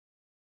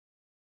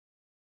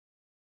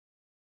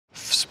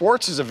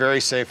Sports is a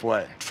very safe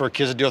way for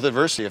kids to deal with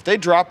adversity. If they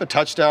drop a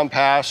touchdown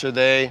pass or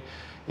they,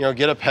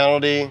 get a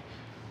penalty,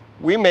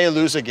 we may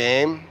lose a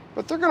game,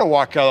 but they're going to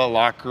walk out of the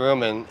locker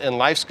room and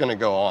life's going to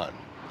go on.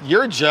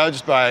 You're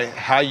judged by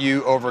how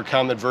you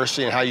overcome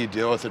adversity and how you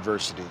deal with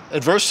adversity.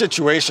 Adverse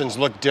situations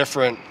look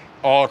different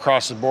all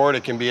across the board.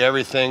 It can be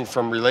everything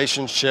from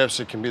relationships,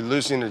 it can be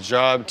losing a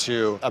job,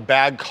 to a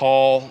bad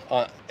call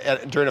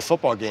during a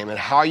football game. And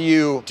how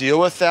you deal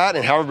with that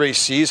and how everybody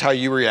sees how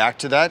you react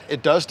to that,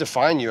 it does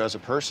define you as a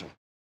person.